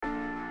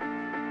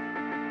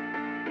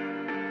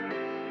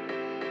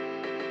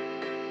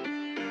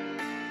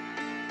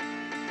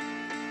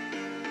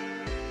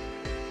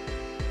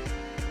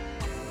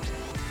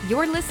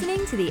You're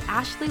listening to The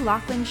Ashley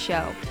Laughlin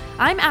Show.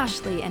 I'm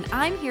Ashley, and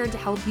I'm here to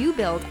help you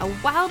build a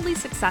wildly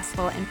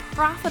successful and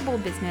profitable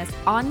business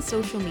on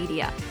social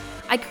media.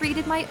 I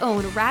created my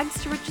own rags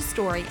to riches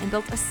story and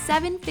built a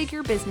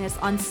 7-figure business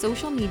on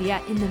social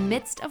media in the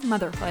midst of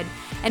motherhood,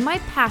 and my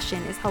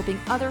passion is helping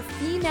other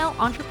female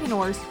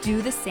entrepreneurs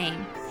do the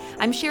same.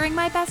 I'm sharing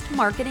my best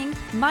marketing,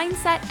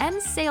 mindset, and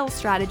sales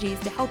strategies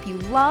to help you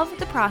love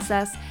the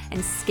process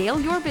and scale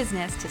your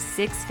business to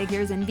 6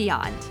 figures and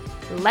beyond.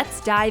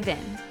 Let's dive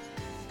in.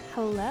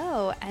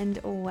 Hello,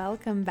 and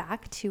welcome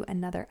back to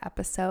another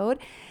episode.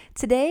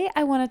 Today,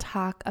 I want to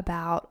talk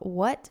about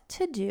what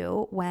to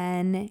do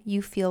when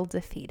you feel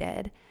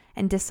defeated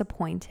and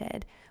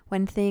disappointed,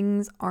 when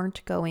things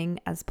aren't going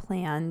as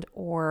planned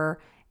or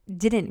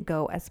didn't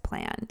go as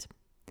planned.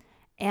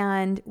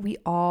 And we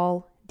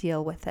all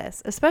deal with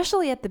this,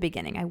 especially at the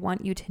beginning. I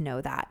want you to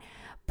know that.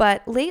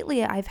 But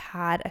lately, I've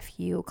had a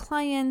few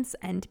clients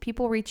and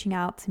people reaching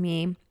out to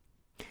me,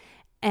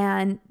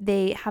 and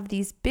they have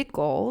these big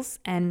goals,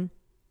 and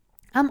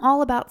I'm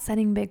all about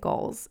setting big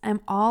goals. I'm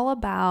all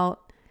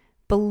about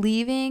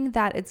believing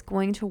that it's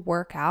going to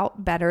work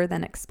out better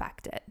than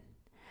expected.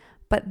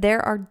 But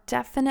there are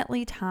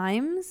definitely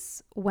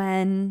times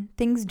when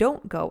things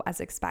don't go as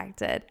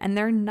expected, and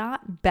they're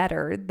not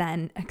better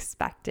than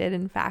expected.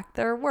 In fact,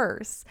 they're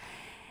worse.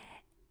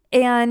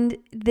 And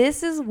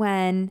this is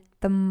when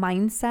the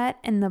mindset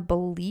and the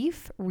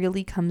belief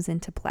really comes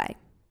into play.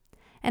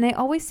 And I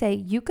always say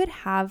you could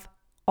have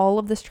all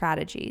of the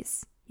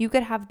strategies. You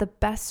could have the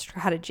best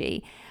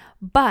strategy,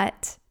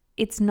 but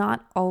it's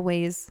not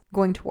always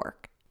going to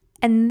work.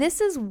 And this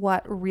is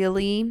what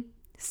really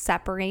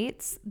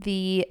separates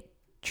the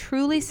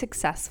truly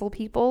successful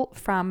people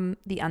from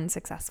the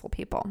unsuccessful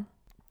people.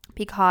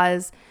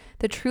 Because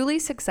the truly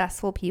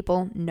successful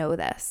people know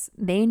this.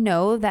 They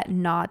know that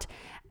not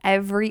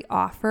every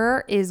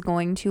offer is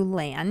going to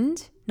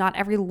land. Not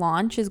every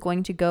launch is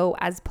going to go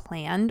as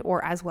planned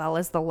or as well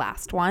as the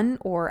last one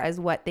or as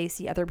what they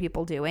see other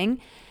people doing.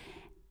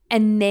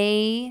 And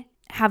they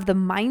have the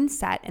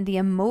mindset and the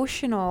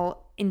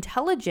emotional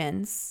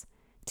intelligence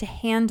to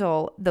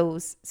handle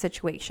those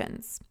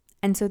situations.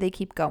 And so they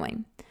keep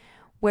going.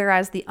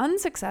 Whereas the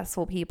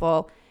unsuccessful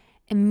people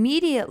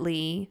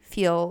immediately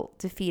feel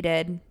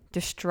defeated,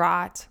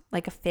 distraught,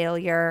 like a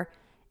failure,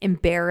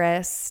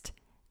 embarrassed,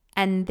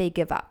 and they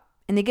give up.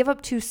 And they give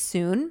up too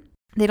soon.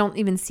 They don't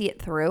even see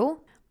it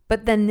through.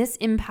 But then this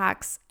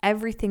impacts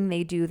everything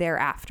they do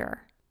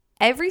thereafter.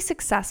 Every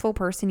successful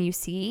person you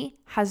see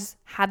has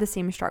had the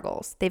same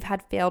struggles. They've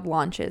had failed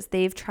launches.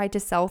 They've tried to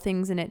sell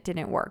things and it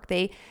didn't work.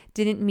 They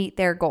didn't meet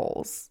their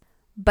goals,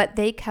 but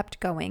they kept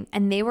going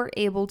and they were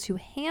able to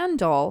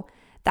handle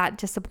that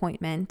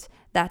disappointment,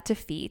 that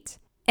defeat,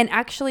 and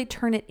actually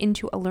turn it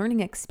into a learning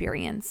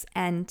experience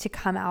and to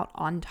come out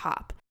on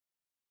top.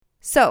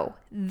 So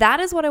that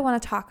is what I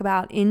want to talk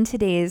about in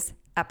today's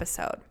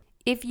episode.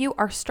 If you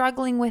are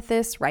struggling with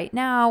this right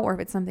now, or if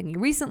it's something you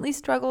recently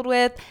struggled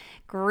with,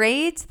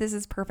 great. This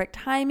is perfect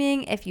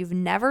timing. If you've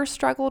never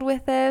struggled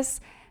with this,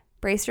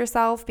 brace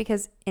yourself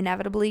because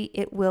inevitably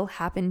it will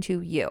happen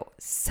to you.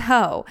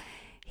 So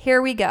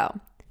here we go.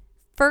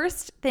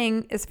 First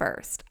thing is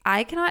first.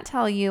 I cannot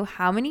tell you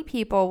how many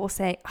people will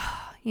say,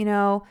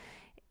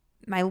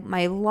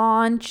 my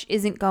launch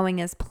isn't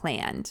going as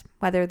planned,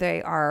 whether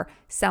they are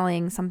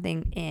selling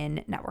something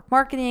in network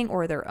marketing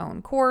or their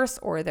own course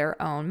or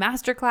their own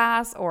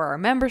masterclass or a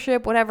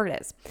membership, whatever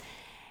it is.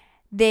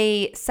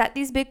 They set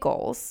these big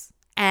goals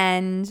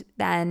and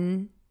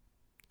then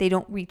they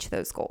don't reach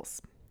those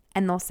goals.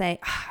 And they'll say,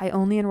 I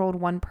only enrolled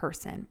one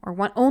person,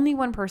 or only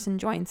one person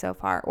joined so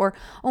far, or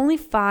only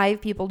 5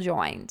 people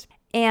joined.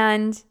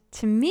 And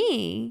to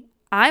me,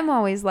 I'm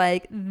always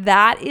like,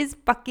 that is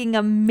fucking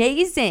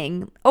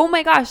amazing. Oh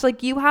my gosh,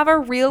 like you have a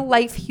real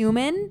life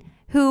human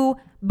who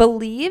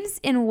believes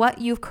in what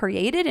you've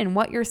created and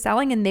what you're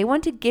selling, and they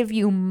want to give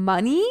you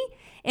money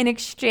in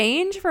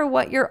exchange for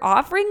what you're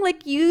offering.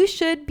 Like you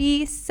should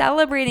be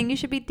celebrating, you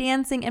should be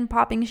dancing and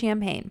popping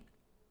champagne.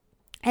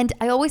 And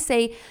I always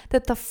say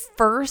that the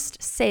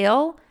first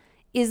sale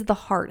is the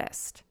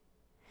hardest.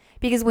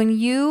 Because when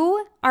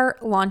you are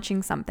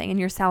launching something and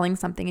you're selling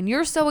something and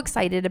you're so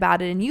excited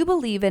about it and you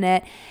believe in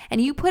it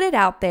and you put it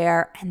out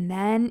there, and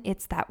then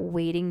it's that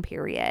waiting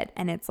period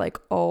and it's like,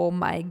 oh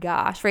my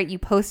gosh, right? You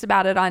post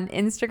about it on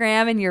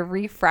Instagram and you're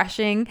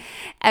refreshing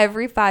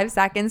every 5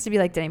 seconds to be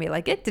like, did anybody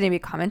like it? Did anybody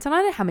comment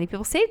on it? How many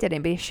people saved it? Did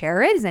anybody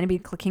share it? Is anybody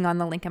clicking on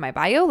the link in my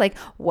bio? Like,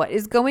 what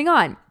is going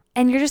on?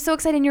 And you're just so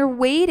excited and you're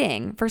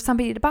waiting for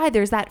somebody to buy.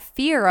 There's that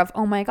fear of,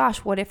 oh my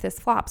gosh, what if this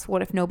flops?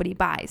 What if nobody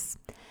buys?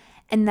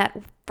 And that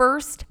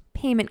first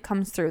payment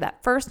comes through,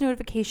 that first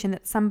notification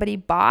that somebody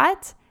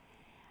bought,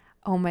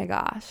 oh my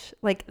gosh,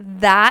 like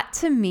that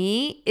to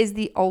me is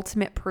the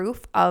ultimate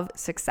proof of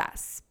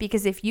success.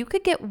 Because if you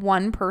could get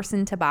one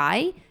person to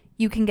buy,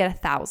 you can get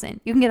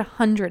 1,000, you can get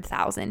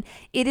 100,000.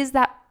 It is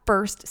that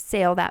first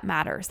sale that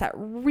matters, that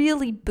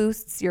really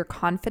boosts your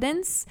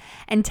confidence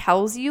and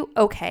tells you,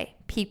 okay,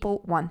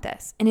 people want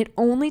this. And it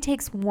only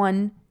takes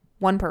one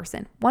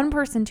person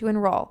to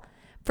enroll.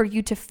 for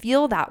you to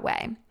feel that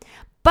way.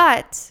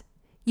 But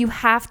you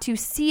have to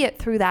see it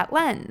through that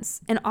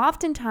lens. And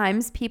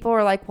oftentimes people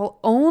are like, well,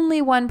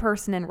 only one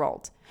person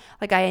enrolled.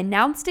 Like, I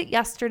announced it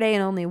yesterday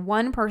and only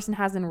one person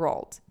has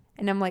enrolled.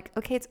 And I'm like,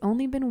 okay, it's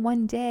only been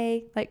one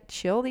day. Like,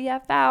 chill the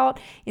F out.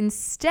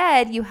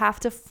 Instead, you have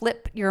to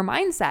flip your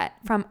mindset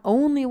from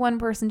only one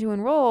person to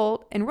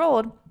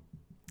enrolled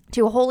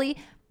to holy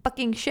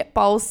fucking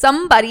shitballs,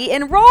 somebody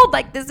enrolled.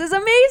 Like, this is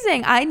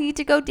amazing. I need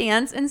to go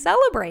dance and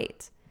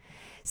celebrate.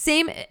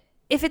 Same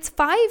if it's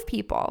 5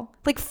 people,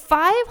 like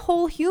 5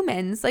 whole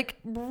humans, like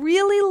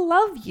really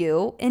love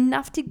you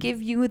enough to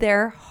give you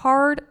their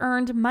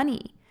hard-earned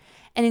money.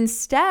 And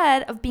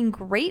instead of being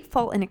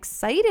grateful and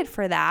excited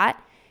for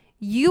that,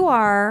 you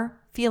are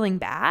feeling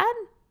bad.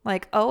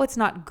 Like, oh, it's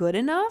not good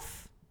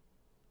enough.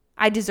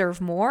 I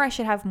deserve more. I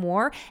should have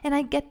more. And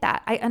I get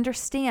that. I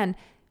understand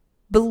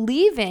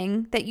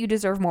believing that you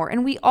deserve more.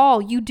 And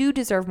you do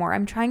deserve more.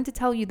 I'm trying to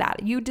tell you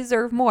that. You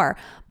deserve more.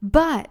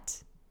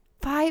 But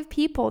 5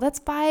 people, that's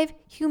 5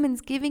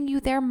 humans giving you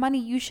their money.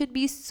 You should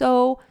be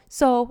so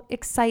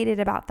excited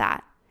about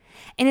that.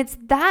 And it's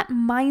that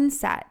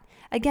mindset,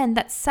 again,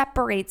 that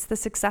separates the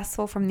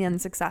successful from the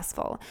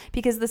unsuccessful,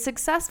 because the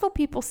successful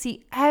people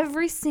see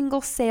every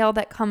single sale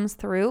that comes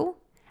through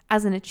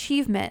as an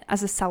achievement,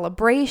 as a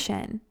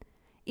celebration,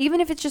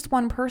 even if it's just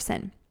one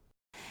person.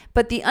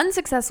 But the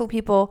unsuccessful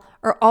people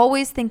are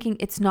always thinking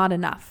it's not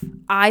enough.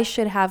 I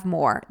should have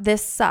more.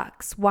 This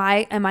sucks.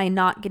 Why am I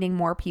not getting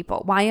more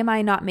people? Why am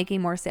I not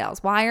making more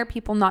sales? Why are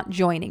people not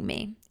joining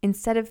me?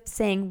 Instead of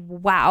saying,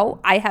 wow,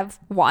 I have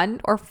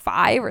 1 or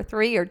 5 or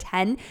 3 or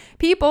 10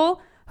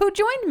 people who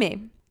joined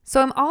me.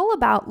 So I'm all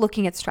about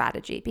looking at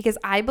strategy, because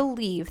I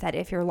believe that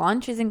if your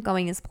launch isn't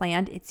going as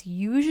planned, it's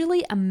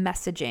usually a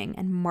messaging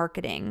and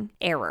marketing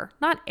error.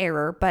 Not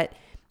error, but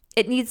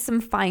it needs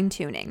some fine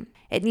tuning.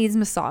 It needs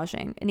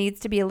massaging. It needs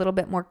to be a little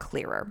bit more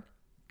clearer.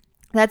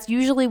 That's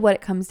usually what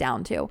it comes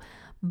down to.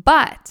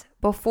 But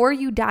before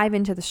you dive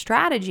into the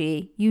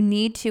strategy, you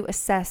need to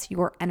assess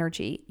your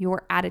energy,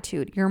 your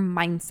attitude, your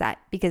mindset,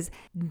 because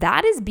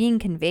that is being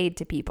conveyed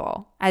to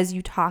people as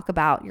you talk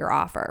about your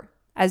offer,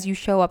 as you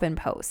show up and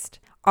post.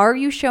 Are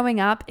you showing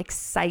up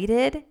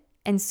excited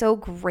and so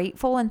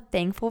grateful and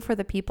thankful for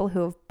the people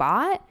who have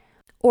bought?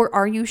 Or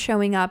are you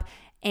showing up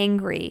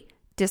angry,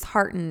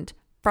 disheartened,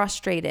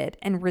 frustrated,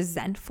 and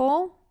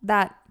resentful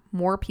that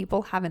more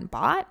people haven't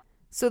bought?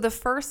 So the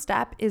first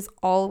step is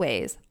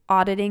always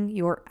auditing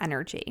your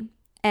energy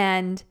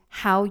and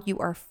how you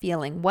are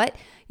feeling, what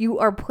you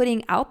are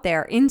putting out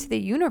there into the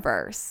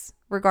universe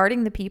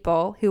regarding the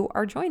people who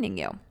are joining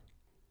you.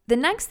 The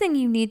next thing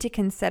you need to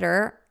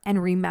consider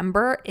and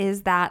remember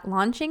is that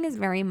launching is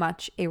very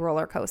much a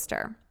roller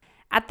coaster.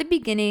 At the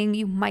beginning,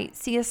 you might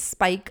see a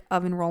spike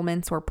of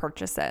enrollments or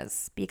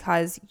purchases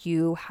because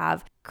you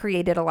have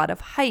created a lot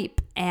of hype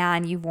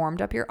and you've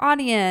warmed up your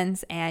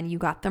audience and you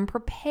got them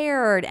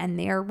prepared and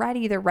they're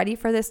ready. They're ready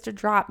for this to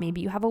drop. Maybe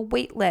you have a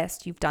wait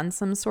list. You've done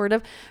some sort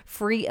of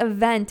free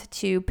event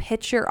to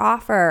pitch your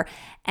offer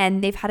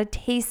and they've had a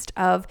taste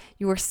of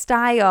your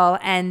style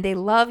and they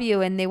love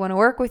you and they want to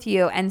work with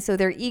you. And so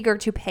they're eager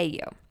to pay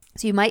you.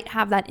 So you might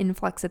have that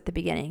influx at the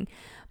beginning,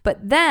 but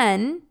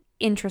then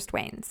interest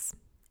wanes.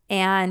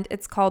 And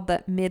it's called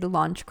the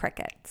mid-launch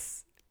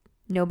crickets.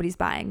 Nobody's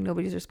buying,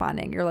 nobody's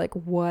responding. You're like,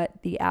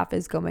 what the F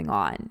is going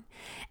on?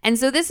 And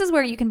so this is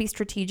where you can be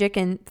strategic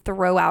and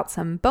throw out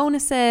some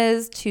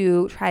bonuses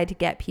to try to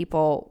get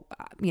people,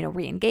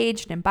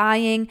 re-engaged and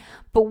buying.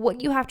 But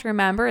what you have to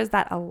remember is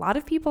that a lot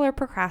of people are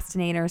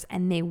procrastinators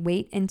and they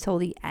wait until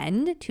the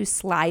end to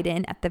slide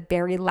in at the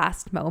very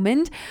last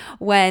moment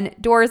when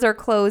doors are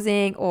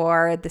closing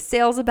or the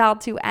sale's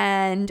about to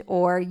end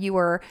or you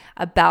are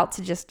about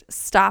to just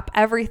stop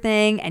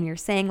everything and you're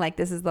saying like,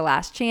 this is the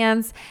last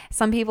chance.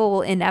 Some people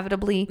will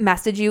inevitably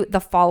message you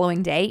the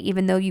following day,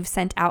 even though you've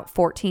sent out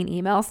 14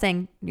 emails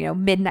saying,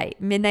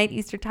 midnight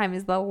Eastern time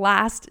is the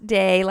last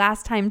day,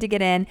 last time to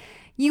get in.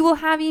 You will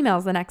have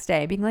emails the next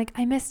day being like,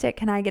 I missed it.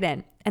 Can I get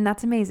in? And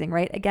that's amazing,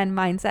 right? Again,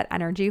 mindset,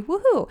 energy,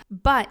 woohoo.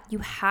 But you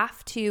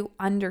have to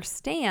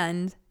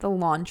understand the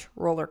launch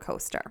roller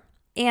coaster.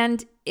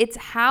 And it's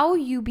how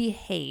you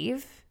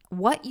behave,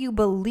 what you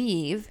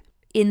believe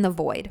in the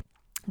void.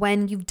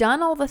 When you've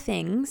done all the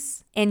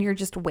things and you're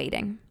just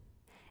waiting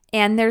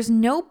and there's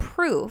no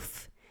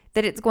proof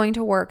that it's going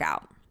to work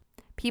out.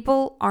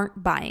 People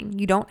aren't buying.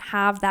 You don't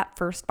have that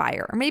first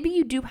buyer. Or maybe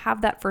you do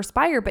have that first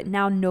buyer, but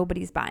now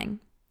nobody's buying.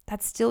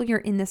 That's still, you're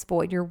in this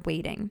void, you're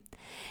waiting.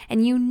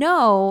 And you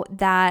know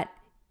that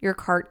your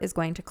cart is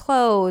going to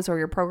close or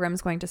your program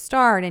is going to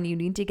start and you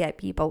need to get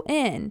people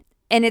in.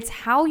 And it's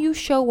how you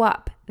show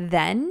up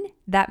then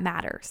that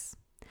matters.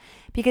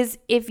 Because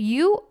if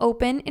you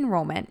open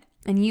enrollment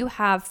and you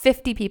have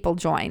 50 people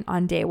join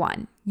on day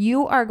 1,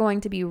 you are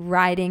going to be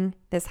riding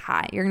this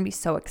high. You're going to be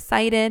so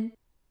excited.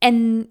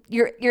 And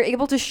you're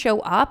able to show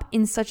up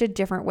in such a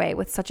different way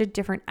with such a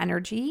different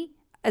energy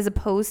as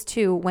opposed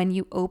to when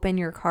you open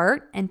your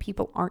cart and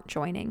people aren't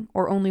joining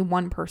or only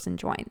one person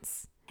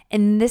joins.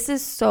 And this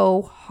is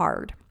so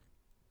hard.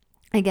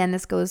 Again,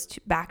 this goes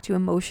back to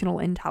emotional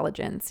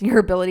intelligence, your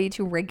ability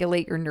to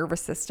regulate your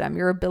nervous system,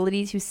 your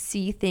ability to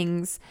see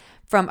things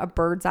from a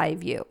bird's eye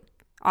view.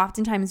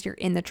 Oftentimes you're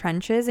in the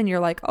trenches and you're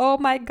like, oh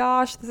my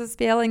gosh, this is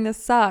failing,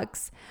 this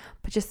sucks.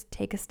 But just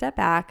take a step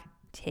back,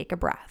 take a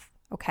breath,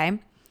 okay?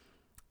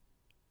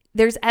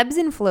 There's ebbs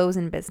and flows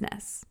in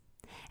business.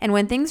 And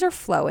when things are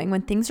flowing,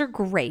 when things are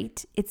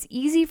great, it's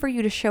easy for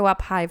you to show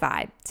up high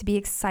vibe, to be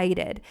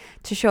excited,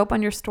 to show up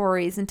on your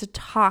stories and to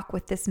talk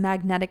with this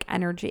magnetic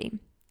energy.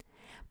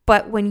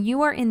 But when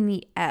you are in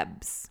the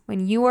ebbs,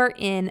 when you are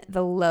in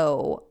the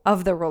low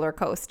of the roller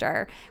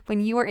coaster, when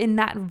you are in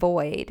that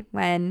void,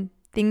 when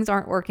things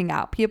aren't working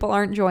out, people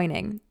aren't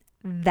joining,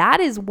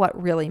 that is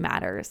what really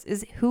matters,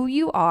 is who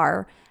you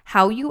are,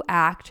 how you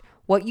act,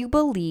 what you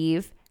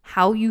believe,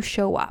 how you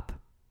show up.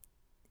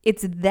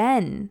 It's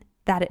then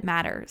that it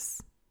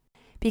matters.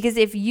 Because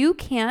if you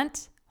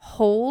can't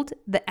hold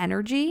the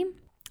energy,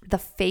 the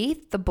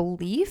faith, the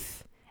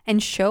belief,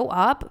 and show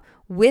up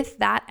with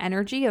that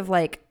energy of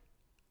like,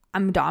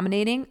 I'm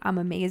dominating, I'm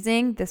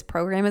amazing, this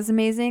program is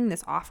amazing,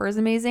 this offer is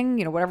amazing,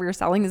 whatever you're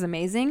selling is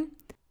amazing,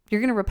 you're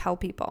going to repel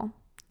people.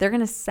 They're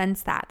going to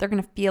sense that. They're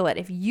going to feel it.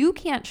 If you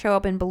can't show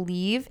up and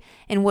believe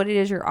in what it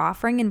is you're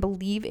offering and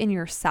believe in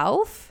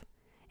yourself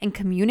and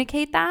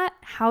communicate that,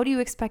 how do you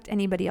expect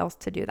anybody else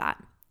to do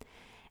that?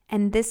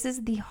 And this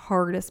is the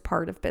hardest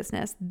part of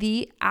business,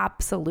 the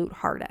absolute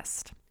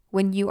hardest.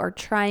 When you are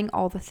trying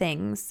all the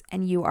things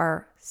and you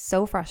are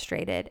so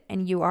frustrated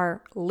and you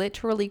are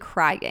literally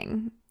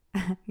crying.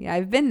 Yeah,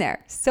 I've been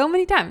there so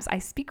many times. I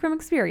speak from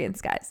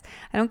experience, guys.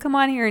 I don't come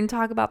on here and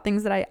talk about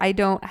things that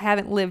I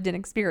haven't lived and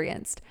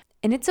experienced.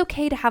 And it's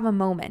okay to have a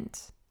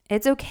moment.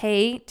 It's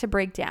okay to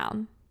break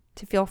down,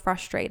 to feel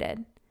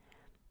frustrated.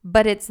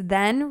 But it's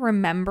then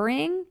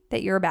remembering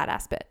that you're a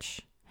badass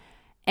bitch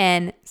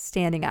and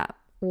standing up,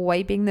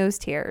 wiping those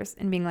tears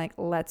and being like,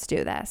 let's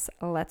do this.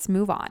 Let's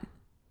move on.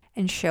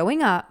 And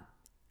showing up,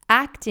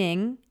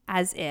 acting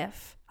as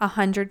if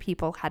 100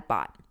 people had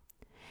bought.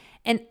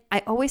 And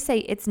I always say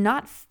it's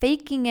not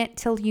faking it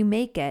till you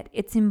make it.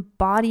 It's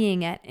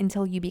embodying it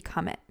until you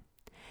become it.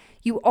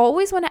 You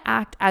always want to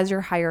act as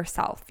your higher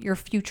self, your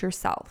future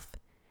self.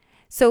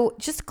 So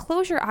just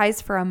close your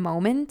eyes for a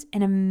moment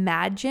and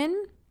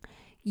imagine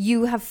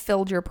you have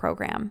filled your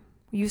program.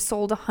 You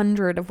sold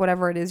 100 of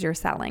whatever it is you're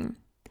selling.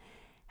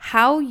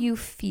 How you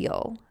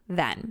feel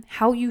then,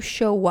 how you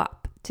show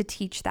up to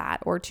teach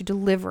that or to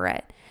deliver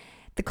it,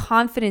 the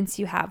confidence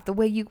you have, the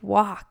way you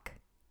walk,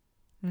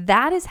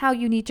 that is how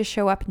you need to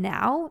show up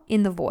now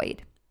in the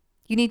void.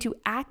 You need to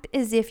act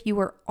as if you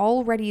were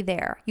already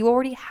there. You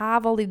already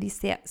have all of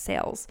these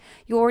sales.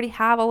 You already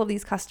have all of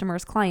these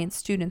customers, clients,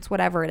 students,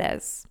 whatever it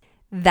is.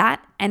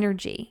 That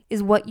energy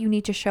is what you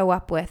need to show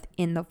up with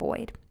in the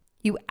void.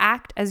 You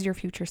act as your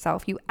future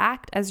self. You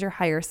act as your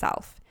higher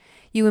self.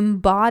 You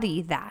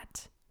embody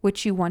that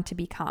which you want to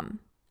become.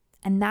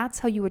 And that's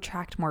how you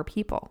attract more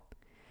people.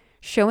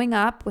 Showing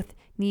up with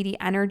needy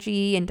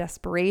energy and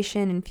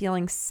desperation and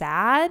feeling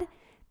sad,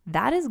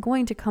 that is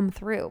going to come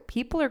through.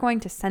 People are going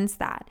to sense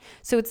that.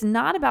 So it's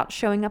not about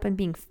showing up and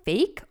being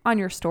fake on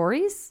your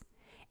stories.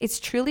 It's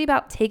truly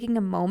about taking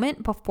a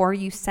moment before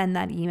you send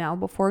that email,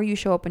 before you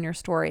show up in your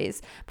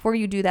stories, before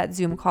you do that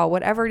Zoom call,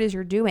 whatever it is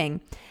you're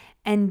doing,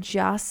 and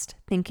just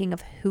thinking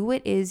of who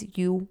it is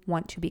you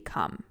want to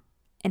become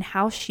and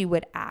how she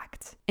would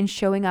act and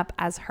showing up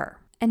as her.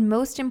 And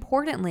most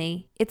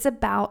importantly, it's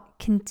about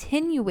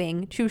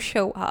continuing to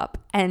show up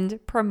and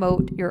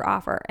promote your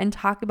offer and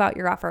talk about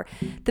your offer.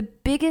 The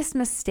biggest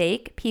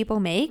mistake people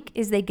make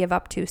is they give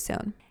up too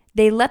soon.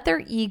 They let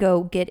their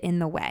ego get in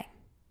the way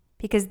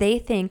because they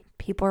think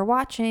people are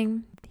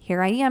watching.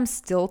 Here I am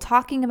still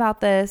talking about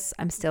this.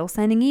 I'm still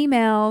sending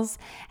emails.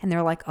 And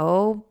they're like,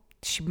 oh,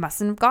 she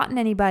mustn't have gotten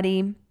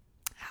anybody.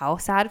 How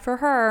sad for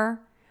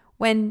her.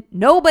 When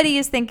nobody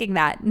is thinking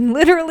that.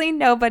 Literally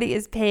nobody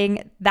is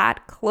paying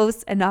that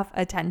close enough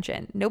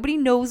attention. Nobody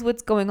knows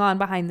what's going on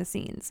behind the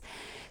scenes.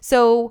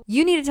 So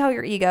you need to tell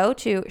your ego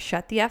to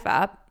shut the F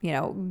up,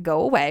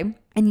 go away.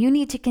 And you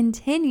need to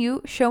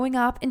continue showing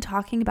up and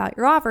talking about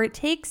your offer. It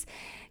takes,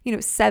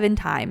 7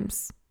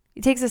 times.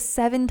 It takes us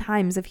 7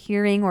 times of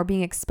hearing or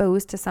being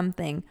exposed to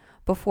something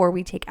before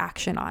we take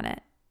action on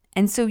it.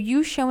 And so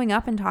you showing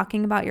up and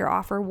talking about your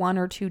offer 1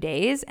 or 2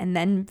 days and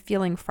then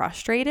feeling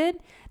frustrated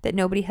that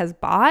nobody has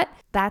bought,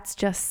 that's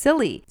just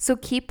silly. So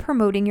keep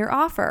promoting your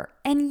offer.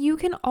 And you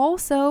can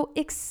also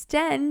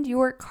extend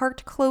your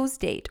cart close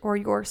date or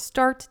your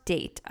start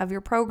date of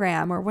your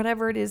program or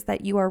whatever it is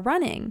that you are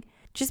running.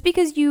 Just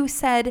because you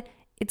said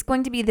it's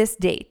going to be this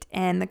date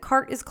and the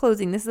cart is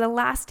closing, this is the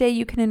last day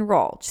you can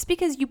enroll. Just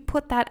because you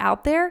put that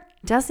out there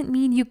doesn't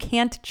mean you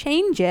can't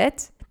change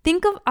it.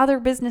 Think of other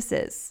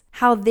businesses,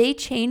 how they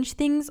change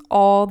things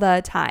all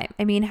the time.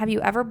 I mean, have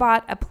you ever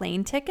bought a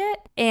plane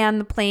ticket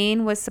and the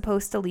plane was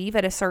supposed to leave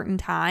at a certain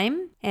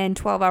time and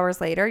 12 hours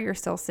later, you're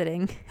still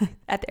sitting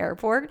at the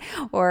airport,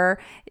 or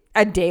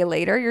a day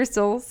later, you're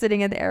still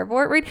sitting at the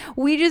airport, right?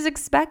 We just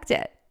expect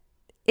it.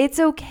 It's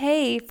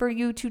okay for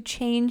you to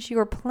change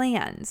your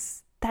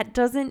plans. That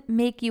doesn't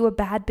make you a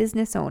bad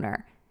business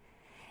owner.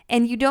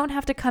 And you don't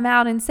have to come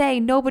out and say,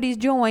 nobody's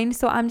joined,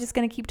 so I'm just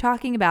going to keep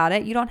talking about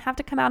it. You don't have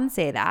to come out and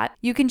say that.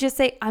 You can just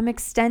say, I'm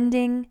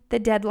extending the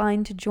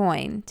deadline to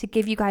join to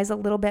give you guys a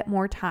little bit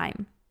more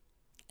time.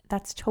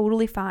 That's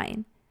totally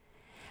fine.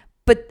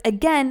 But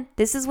again,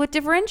 this is what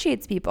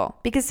differentiates people,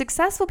 because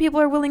successful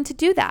people are willing to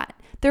do that.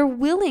 They're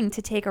willing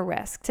to take a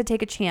risk, to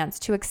take a chance,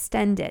 to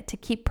extend it, to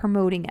keep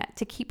promoting it,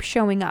 to keep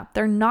showing up.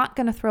 They're not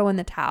going to throw in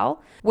the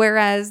towel.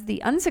 Whereas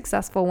the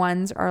unsuccessful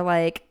ones are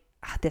like,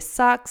 this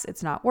sucks.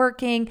 It's not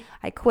working.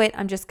 I quit.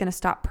 I'm just going to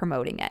stop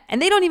promoting it.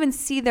 And they don't even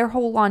see their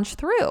whole launch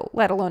through,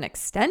 let alone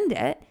extend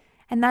it.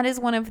 And that is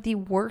one of the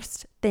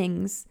worst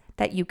things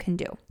that you can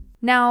do.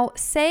 Now,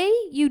 say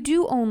you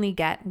do only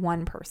get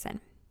one person.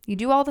 You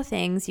do all the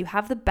things, you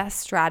have the best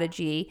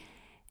strategy,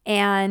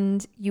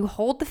 and you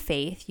hold the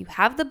faith, you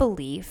have the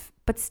belief,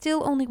 but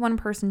still only one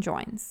person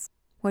joins.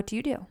 What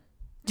do?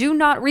 Do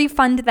not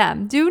refund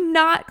them. Do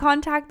not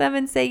contact them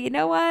and say, you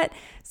know what?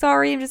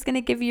 Sorry, I'm just going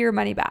to give you your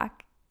money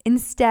back.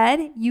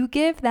 Instead, you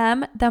give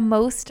them the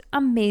most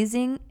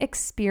amazing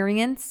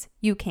experience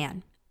you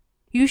can.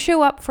 You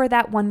show up for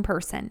that one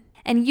person,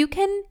 and you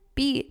can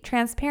be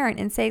transparent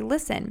and say,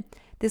 listen,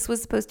 this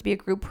was supposed to be a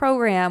group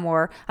program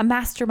or a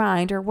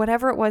mastermind or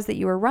whatever it was that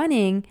you were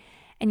running,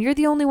 and you're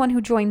the only one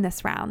who joined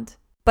this round.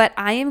 But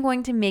I am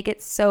going to make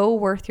it so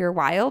worth your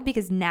while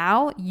because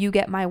now you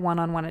get my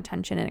one-on-one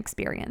attention and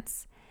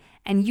experience.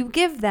 And you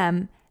give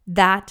them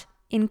that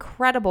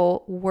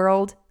incredible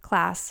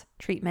world-class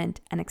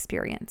treatment and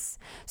experience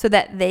so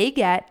that they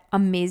get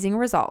amazing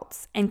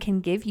results and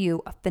can give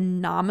you a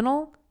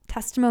phenomenal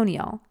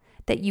testimonial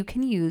that you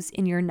can use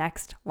in your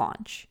next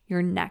launch,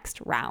 your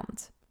next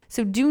round.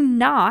 So do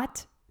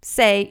not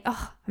say,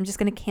 oh, I'm just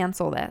going to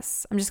cancel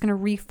this. I'm just going to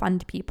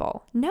refund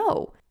people.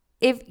 No.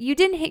 If you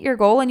didn't hit your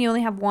goal and you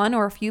only have one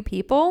or a few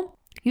people,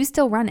 you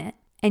still run it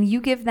and you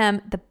give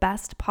them the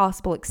best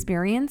possible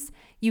experience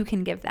you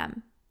can give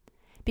them.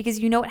 Because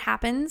you know what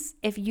happens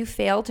if you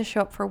fail to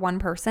show up for one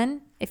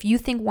person? If you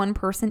think one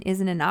person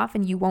isn't enough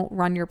and you won't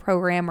run your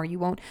program or you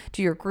won't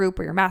do your group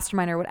or your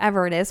mastermind or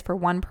whatever it is for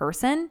one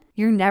person,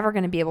 you're never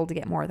going to be able to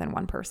get more than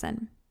one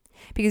person.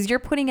 Because you're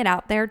putting it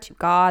out there to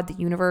God, the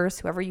universe,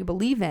 whoever you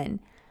believe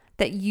in,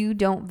 that you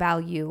don't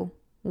value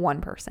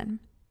one person.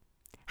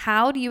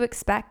 How do you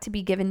expect to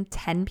be given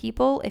 10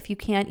 people if you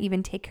can't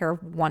even take care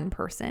of one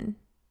person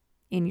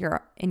in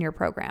your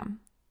program?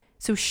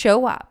 So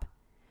show up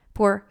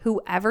for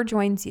whoever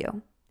joins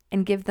you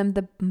and give them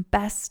the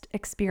best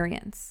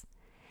experience.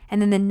 And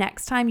then the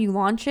next time you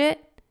launch it,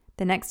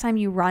 the next time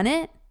you run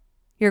it,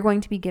 you're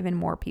going to be given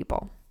more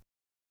people.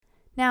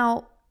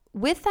 Now,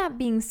 with that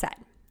being said,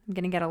 I'm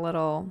going to get a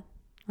little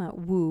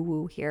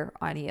woo-woo here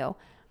on you.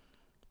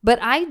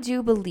 But I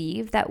do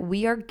believe that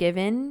we are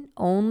given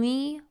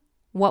only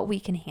what we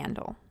can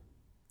handle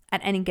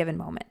at any given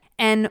moment.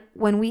 And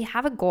when we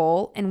have a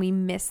goal and we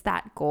miss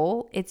that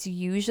goal, it's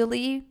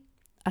usually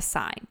a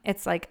sign.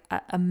 It's like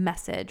a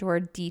message or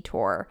a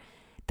detour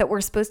that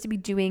we're supposed to be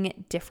doing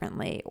it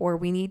differently, or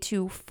we need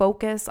to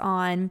focus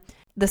on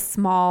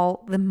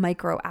the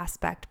micro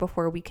aspect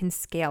before we can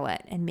scale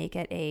it and make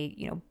it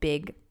a,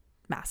 big,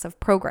 massive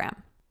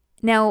program.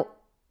 Now,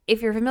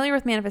 if you're familiar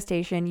with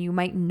manifestation, you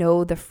might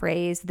know the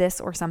phrase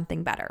this or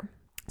something better.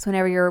 So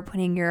whenever you're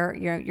putting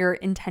your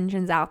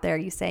intentions out there,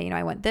 you say,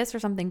 I want this or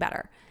something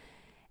better.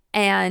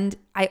 And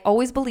I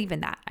always believe in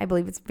that. I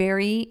believe it's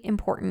very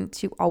important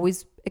to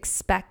always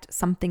expect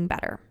something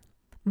better.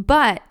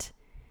 But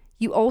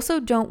you also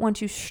don't want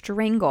to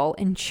strangle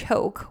and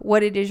choke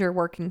what it is you're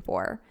working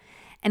for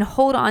and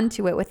hold on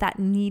to it with that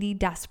needy,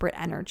 desperate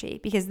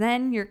energy, because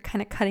then you're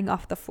kind of cutting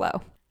off the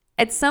flow.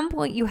 At some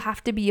point, you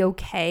have to be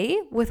okay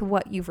with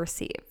what you've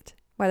received,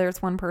 whether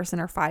it's one person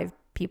or 5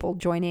 people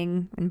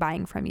joining and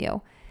buying from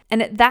you.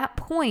 And at that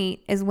point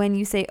is when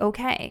you say,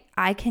 okay,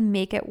 I can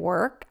make it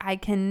work.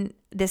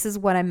 This is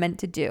what I'm meant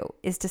to do,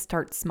 is to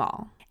start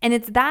small. And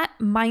it's that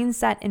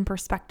mindset and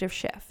perspective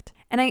shift.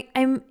 And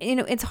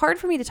it's hard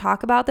for me to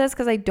talk about this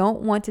because I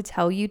don't want to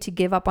tell you to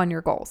give up on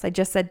your goals. I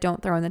just said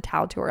don't throw in the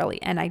towel too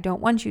early, and I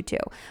don't want you to.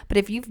 But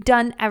if you've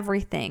done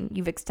everything,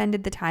 you've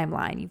extended the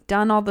timeline, you've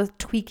done all the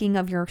tweaking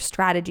of your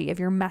strategy, of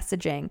your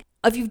messaging,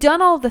 if you've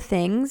done all the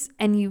things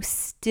and you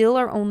still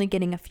are only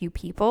getting a few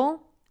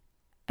people,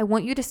 I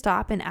want you to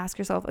stop and ask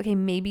yourself, okay,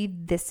 maybe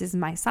this is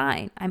my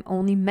sign. I'm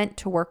only meant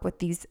to work with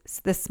this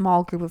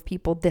small group of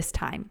people this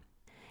time.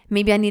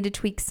 Maybe I need to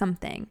tweak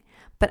something,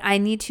 but I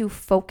need to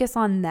focus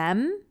on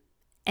them.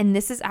 And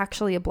this is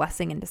actually a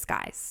blessing in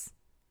disguise,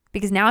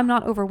 because now I'm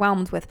not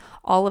overwhelmed with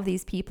all of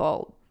these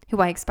people who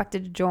I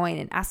expected to join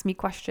and ask me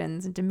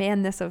questions and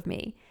demand this of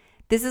me.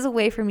 This is a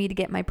way for me to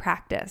get my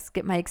practice,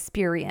 get my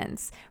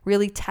experience,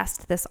 really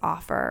test this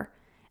offer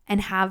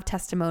and have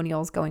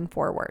testimonials going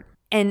forward.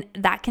 And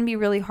that can be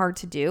really hard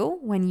to do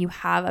when you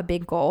have a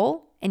big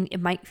goal and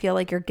it might feel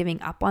like you're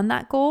giving up on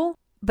that goal.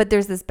 But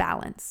there's this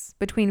balance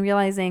between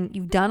realizing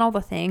you've done all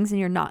the things and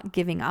you're not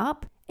giving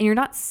up and you're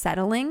not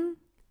settling.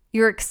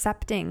 You're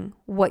accepting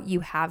what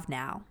you have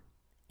now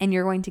and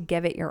you're going to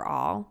give it your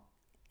all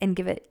and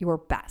give it your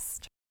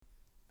best.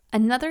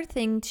 Another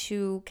thing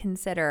to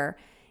consider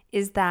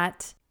is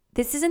that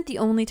this isn't the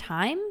only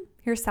time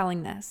you're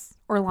selling this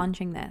or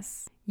launching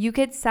this. You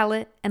could sell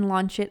it and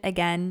launch it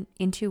again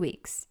in 2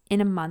 weeks,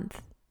 in a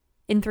month,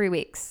 in 3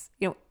 weeks,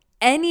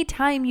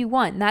 anytime you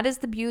want. And that is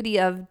the beauty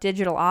of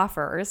digital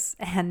offers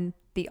and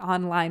the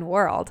online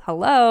world.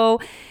 Hello.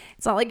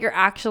 It's not like you're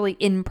actually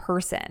in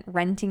person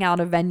renting out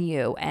a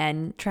venue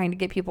and trying to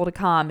get people to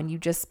come and you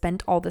just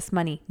spent all this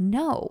money.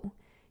 No,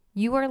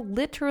 you are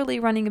literally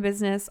running a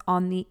business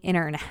on the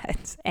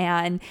internet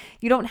and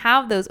you don't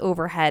have those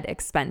overhead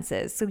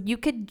expenses. So you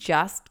could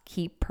just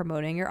keep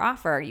promoting your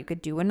offer. You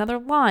could do another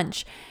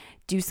launch,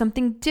 do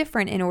something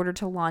different in order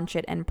to launch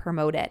it and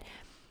promote it.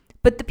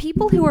 But the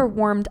people who are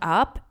warmed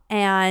up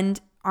and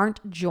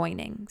aren't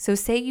joining. So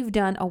say you've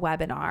done a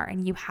webinar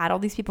and you had all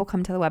these people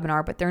come to the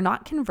webinar, but they're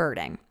not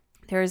converting.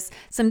 There's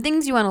some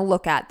things you want to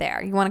look at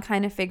there. You want to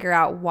kind of figure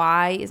out,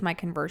 why is my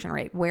conversion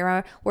rate?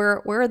 Where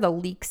are the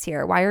leaks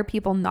here? Why are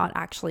people not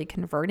actually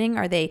converting?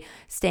 Are they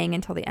staying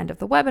until the end of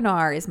the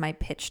webinar? Is my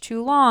pitch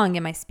too long?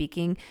 Am I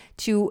speaking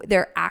to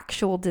their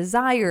actual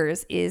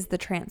desires? Is the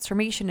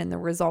transformation and the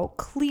result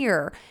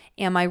clear?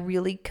 Am I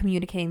really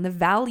communicating the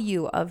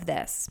value of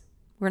this?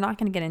 We're not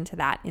going to get into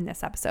that in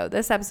this episode.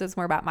 This episode is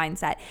more about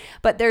mindset,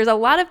 but there's a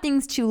lot of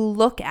things to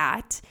look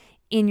at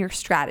in your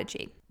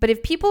strategy. But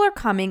if people are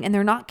coming and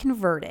they're not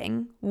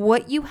converting,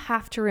 what you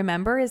have to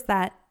remember is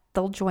that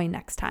they'll join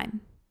next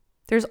time.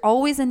 There's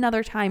always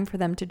another time for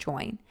them to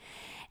join.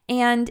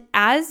 And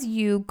as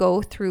you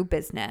go through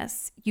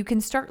business, you can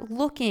start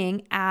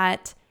looking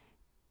at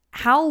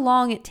how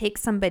long it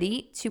takes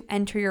somebody to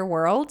enter your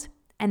world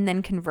and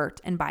then convert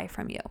and buy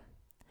from you.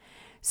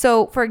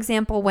 So, for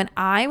example, when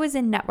I was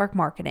in network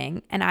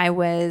marketing and I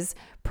was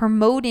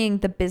promoting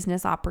the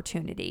business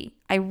opportunity,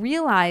 I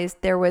realized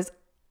there was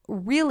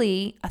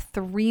really a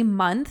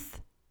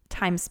 3-month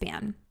time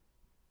span.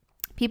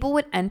 People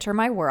would enter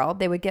my world,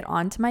 they would get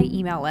onto my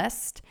email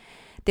list,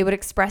 they would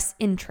express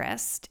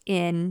interest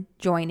in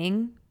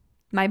joining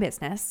my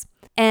business,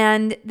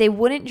 and they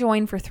wouldn't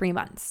join for 3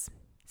 months.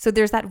 So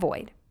there's that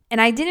void. And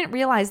I didn't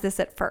realize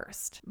this at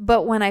first,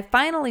 but when I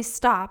finally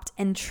stopped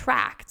and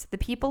tracked the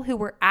people who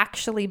were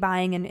actually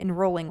buying and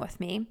enrolling with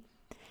me,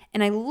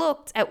 and I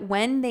looked at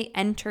when they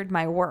entered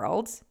my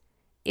world,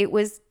 it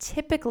was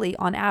typically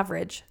on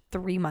average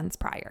 3 months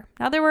prior.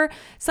 Now, there were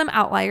some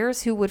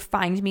outliers who would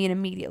find me and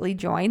immediately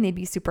join. They'd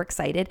be super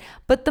excited,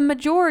 but the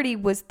majority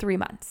was 3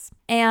 months.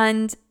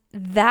 And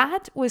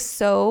that was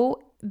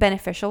so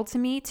beneficial to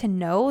me to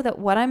know that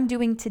what I'm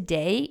doing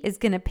today is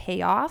going to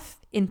pay off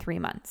in 3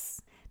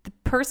 months. The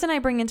person I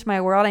bring into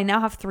my world, I now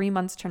have 3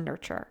 months to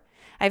nurture.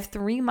 I have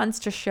 3 months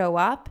to show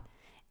up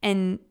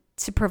and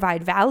to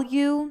provide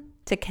value,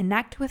 to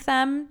connect with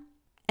them,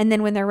 and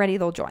then when they're ready,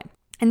 they'll join.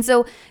 And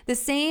so the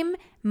same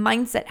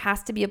mindset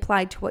has to be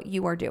applied to what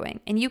you are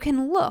doing. And you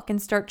can look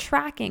and start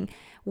tracking,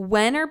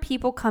 when are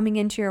people coming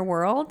into your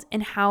world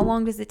and how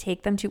long does it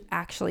take them to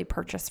actually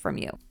purchase from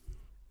you?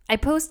 I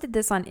posted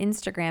this on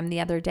Instagram the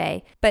other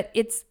day, but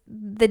it's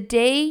the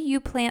day you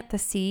plant the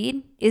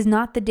seed is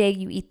not the day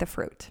you eat the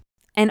fruit.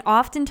 And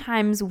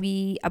oftentimes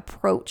we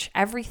approach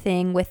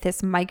everything with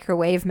this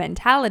microwave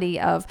mentality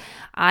of,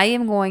 I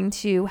am going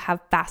to have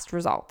fast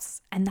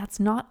results. And that's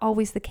not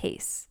always the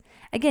case.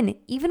 Again,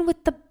 even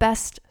with the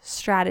best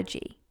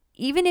strategy,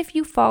 even if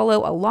you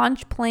follow a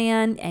launch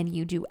plan and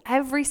you do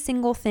every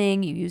single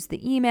thing, you use the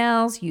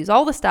emails, use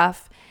all the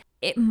stuff,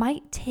 it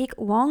might take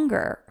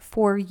longer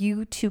for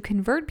you to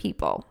convert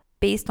people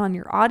based on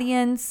your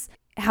audience,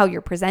 how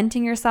you're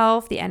presenting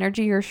yourself, the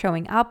energy you're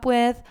showing up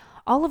with,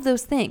 all of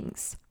those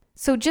things.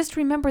 So just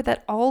remember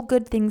that all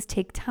good things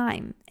take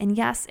time. And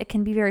yes, it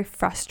can be very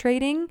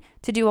frustrating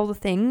to do all the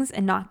things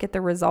and not get the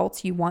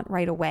results you want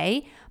right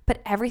away,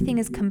 but everything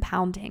is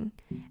compounding.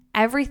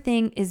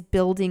 Everything is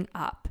building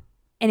up.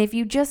 And if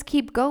you just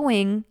keep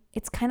going,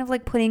 it's kind of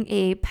like putting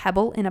a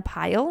pebble in a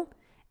pile.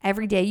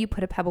 Every day you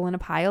put a pebble in a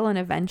pile and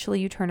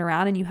eventually you turn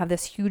around and you have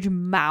this huge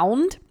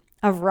mound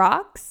of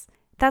rocks.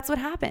 That's what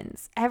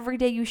happens. Every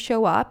day you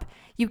show up,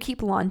 you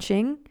keep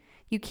launching,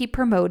 you keep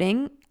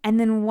promoting, and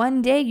then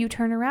one day you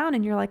turn around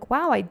and you're like,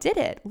 wow, I did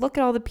it. Look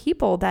at all the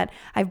people that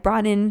I've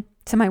brought in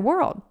to my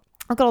world.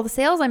 Look at all the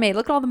sales I made.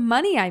 Look at all the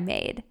money I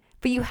made.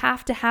 But you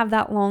have to have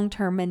that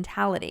long-term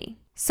mentality.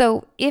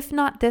 So if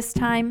not this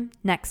time,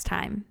 next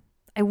time.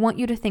 I want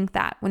you to think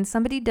that when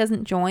somebody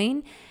doesn't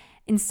join,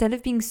 instead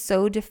of being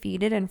so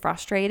defeated and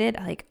frustrated,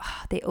 like,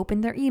 oh, they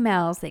opened their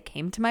emails, they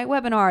came to my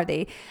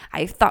webinar,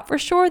 I thought for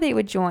sure they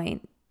would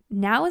join.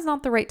 Now is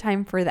not the right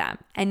time for them.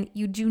 And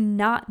you do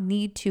not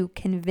need to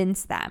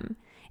convince them.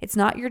 It's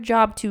not your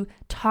job to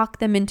talk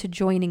them into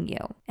joining you.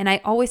 And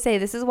I always say,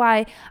 this is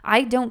why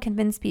I don't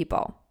convince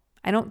people.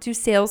 I don't do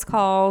sales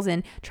calls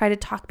and try to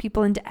talk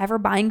people into ever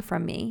buying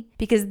from me,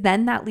 because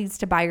then that leads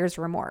to buyer's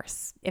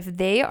remorse. If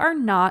they are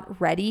not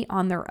ready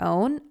on their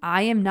own,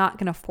 I am not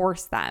going to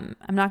force them.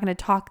 I'm not going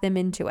to talk them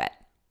into it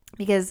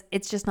because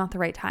it's just not the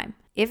right time.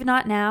 If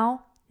not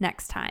now,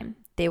 next time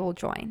they will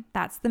join.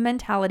 That's the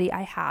mentality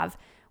I have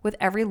with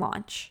every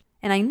launch.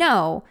 And I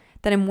know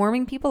that I'm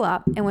warming people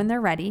up, and when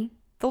they're ready,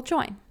 they'll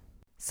join.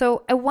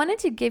 So I wanted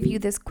to give you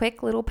this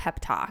quick little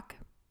pep talk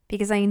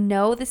because I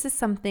know this is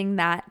something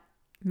that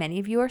many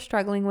of you are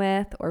struggling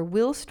with or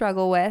will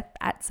struggle with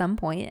at some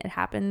point. It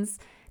happens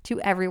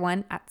to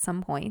everyone at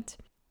some point.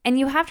 And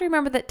you have to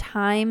remember that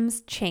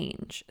times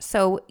change.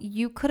 So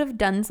you could have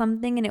done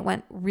something and it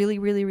went really,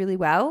 really, really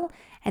well.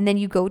 And then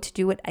you go to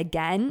do it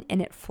again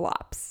and it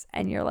flops.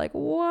 And you're like,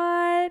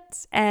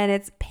 what? And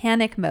it's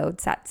panic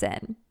mode sets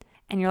in.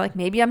 And you're like,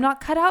 maybe I'm not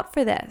cut out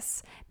for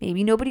this.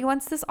 Maybe nobody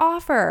wants this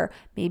offer.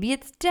 Maybe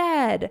it's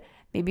dead.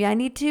 Maybe I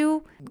need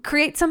to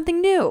create something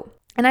new.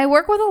 And I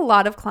work with a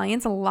lot of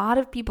clients. A lot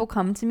of people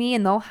come to me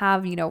and they'll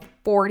have,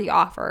 40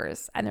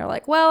 offers. And they're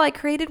like, well, I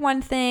created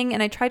one thing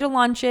and I tried to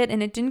launch it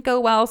and it didn't go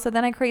well. So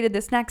then I created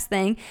this next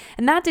thing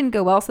and that didn't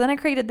go well. So then I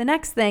created the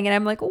next thing. And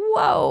I'm like,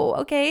 whoa,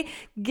 okay,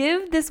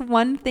 give this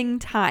one thing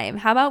time.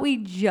 How about we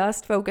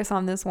just focus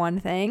on this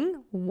one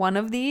thing, one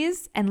of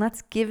these, and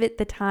let's give it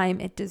the time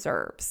it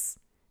deserves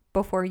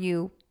before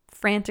you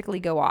frantically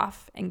go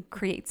off and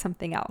create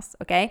something else,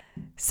 okay?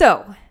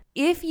 So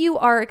if you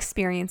are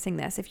experiencing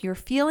this, if you're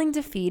feeling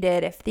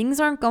defeated, if things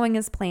aren't going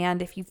as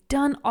planned, if you've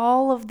done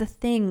all of the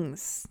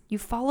things, you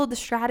followed the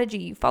strategy,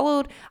 you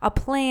followed a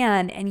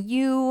plan, and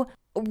you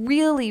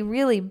really,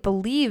 really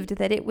believed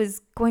that it was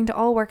going to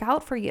all work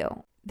out for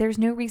you, there's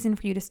no reason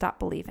for you to stop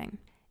believing.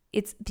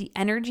 It's the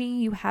energy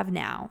you have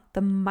now, the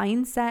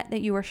mindset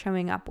that you are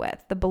showing up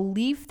with, the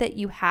belief that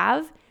you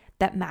have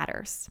that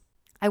matters.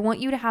 I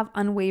want you to have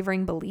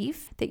unwavering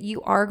belief that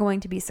you are going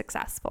to be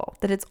successful,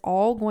 that it's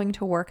all going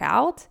to work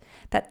out,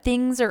 that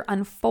things are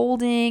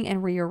unfolding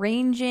and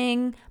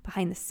rearranging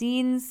behind the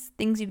scenes,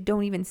 things you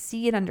don't even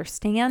see and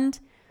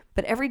understand.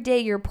 But every day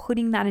you're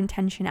putting that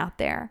intention out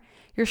there.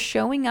 You're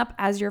showing up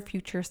as your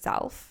future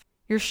self.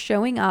 You're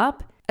showing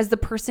up as the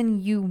person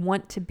you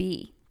want to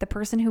be, the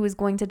person who is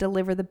going to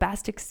deliver the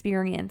best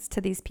experience to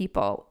these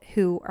people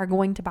who are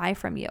going to buy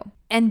from you.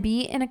 And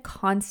be in a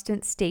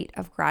constant state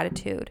of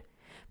gratitude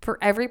for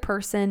every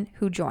person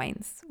who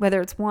joins,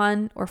 whether it's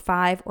 1 or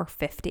 5 or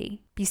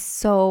 50. Be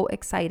so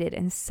excited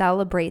and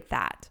celebrate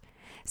that.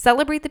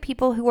 Celebrate the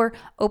people who are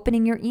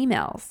opening your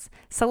emails.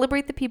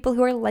 Celebrate the people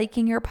who are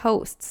liking your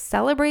posts.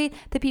 Celebrate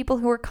the people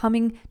who are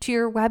coming to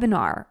your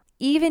webinar.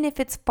 Even if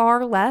it's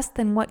far less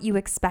than what you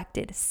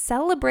expected,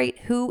 celebrate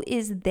who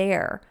is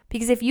there.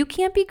 Because if you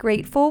can't be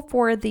grateful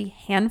for the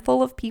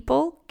handful of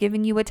people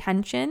giving you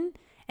attention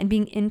and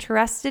being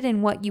interested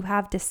in what you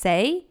have to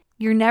say,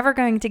 you're never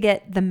going to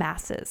get the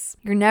masses.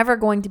 You're never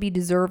going to be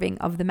deserving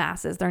of the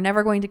masses. They're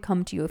never going to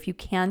come to you if you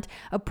can't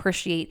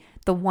appreciate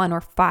the 1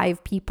 or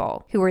 5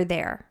 people who are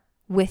there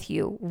with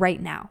you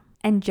right now.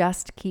 And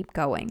just keep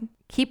going.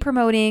 Keep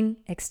promoting,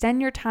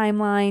 extend your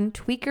timeline,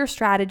 tweak your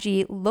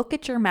strategy, look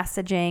at your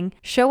messaging,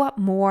 show up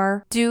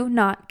more. Do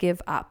not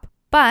give up.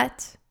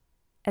 But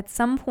at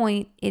some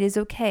point, it is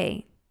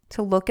okay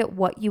to look at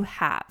what you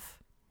have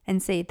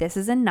and say, this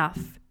is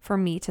enough for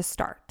me to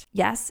start.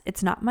 Yes,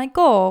 it's not my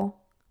goal,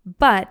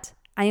 but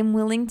I am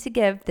willing to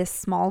give this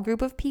small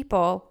group of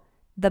people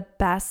the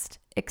best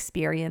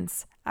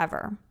experience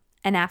ever.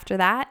 And after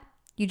that,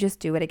 you just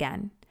do it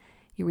again.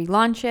 You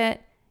relaunch it,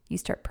 you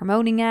start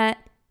promoting it,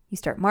 you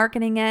start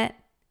marketing it,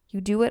 you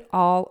do it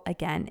all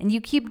again. And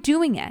you keep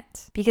doing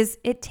it because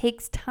it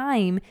takes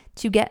time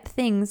to get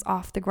things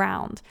off the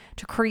ground,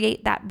 to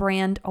create that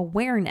brand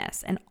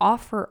awareness and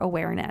offer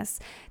awareness,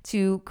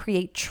 to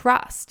create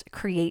trust,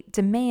 create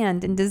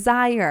demand and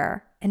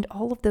desire, and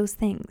all of those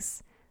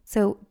things.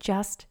 So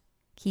just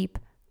keep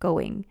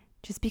going.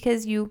 Just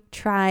because you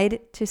tried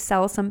to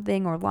sell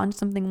something or launch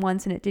something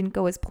once and it didn't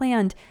go as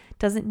planned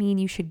doesn't mean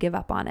you should give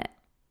up on it.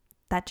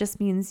 That just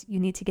means you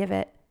need to give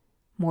it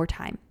more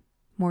time,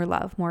 more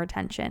love, more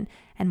attention,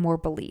 and more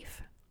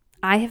belief.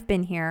 I have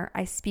been here.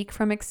 I speak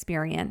from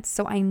experience,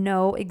 so I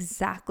know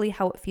exactly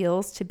how it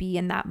feels to be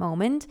in that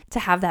moment, to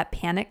have that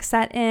panic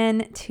set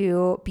in,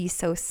 to be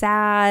so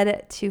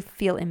sad, to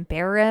feel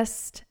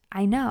embarrassed.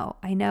 I know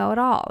it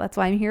all. That's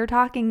why I'm here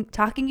talking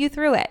you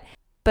through it.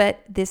 But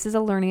this is a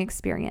learning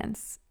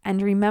experience.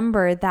 And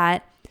remember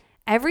that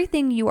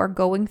everything you are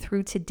going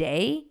through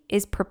today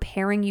is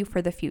preparing you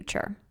for the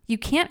future. You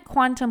can't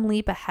quantum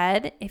leap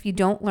ahead if you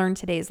don't learn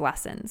today's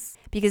lessons,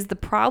 because the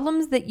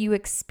problems that you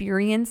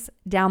experience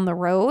down the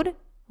road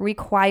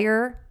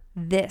require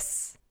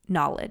this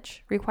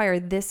knowledge,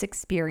 require this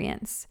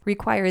experience,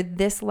 require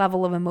this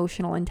level of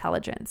emotional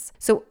intelligence.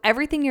 So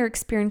everything you're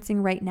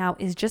experiencing right now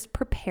is just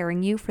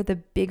preparing you for the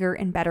bigger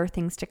and better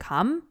things to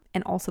come,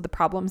 and also the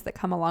problems that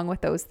come along with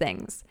those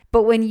things.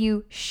 But when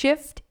you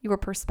shift your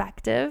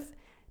perspective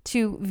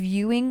to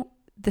viewing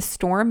the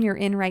storm you're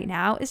in right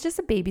now is just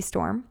a baby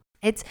storm.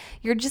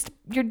 You're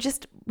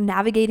just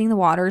navigating the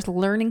waters,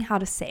 learning how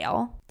to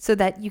sail so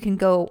that you can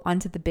go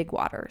onto the big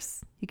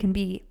waters. You can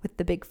be with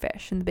the big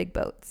fish and the big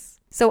boats.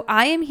 So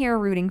I am here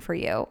rooting for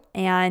you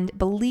and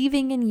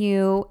believing in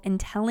you and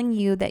telling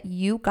you that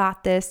you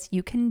got this,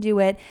 you can do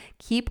it,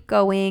 keep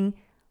going,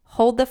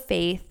 hold the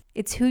faith.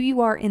 It's who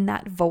you are in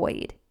that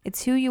void.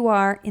 It's who you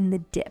are in the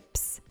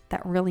dips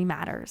that really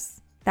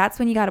matters. That's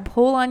when you got to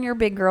pull on your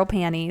big girl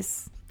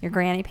panties, your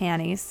granny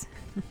panties,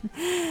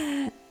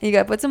 You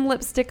got to put some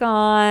lipstick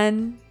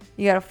on,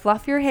 you got to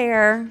fluff your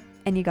hair,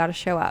 and you got to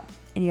show up,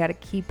 and you got to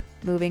keep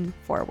moving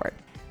forward.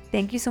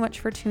 Thank you so much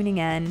for tuning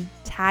in.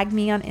 Tag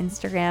me on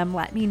Instagram.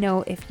 Let me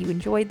know if you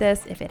enjoyed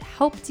this, if it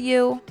helped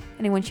you,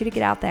 and I want you to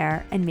get out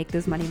there and make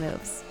those money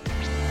moves.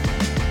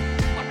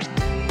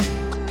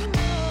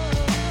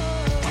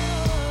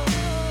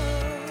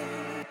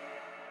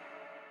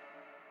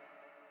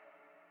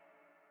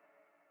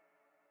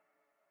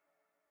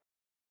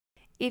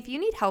 If you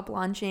need help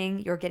launching,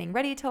 you're getting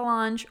ready to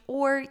launch,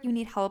 or you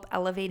need help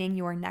elevating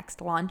your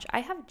next launch, I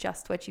have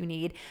just what you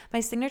need. My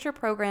signature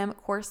program,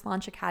 Course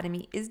Launch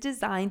Academy, is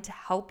designed to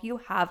help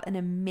you have an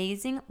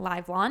amazing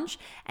live launch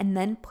and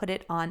then put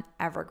it on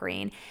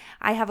evergreen.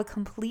 I have a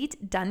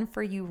complete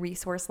done-for-you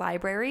resource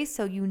library,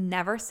 so you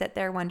never sit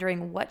there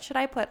wondering, what should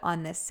I put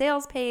on this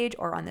sales page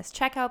or on this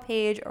checkout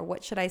page, or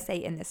what should I say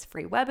in this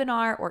free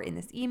webinar or in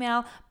this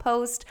email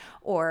post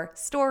or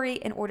story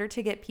in order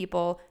to get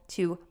people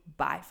to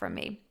buy from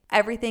me.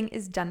 Everything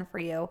is done for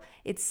you.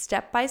 It's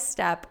step by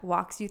step,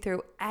 walks you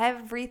through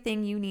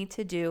everything you need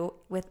to do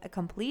with a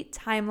complete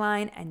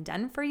timeline and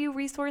done for you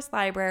resource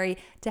library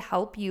to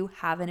help you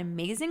have an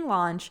amazing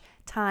launch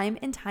time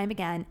and time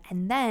again,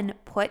 and then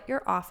put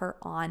your offer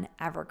on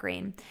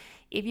evergreen.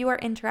 If you are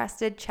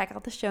interested, check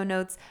out the show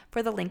notes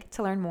for the link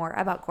to learn more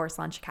about Course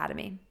Launch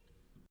Academy.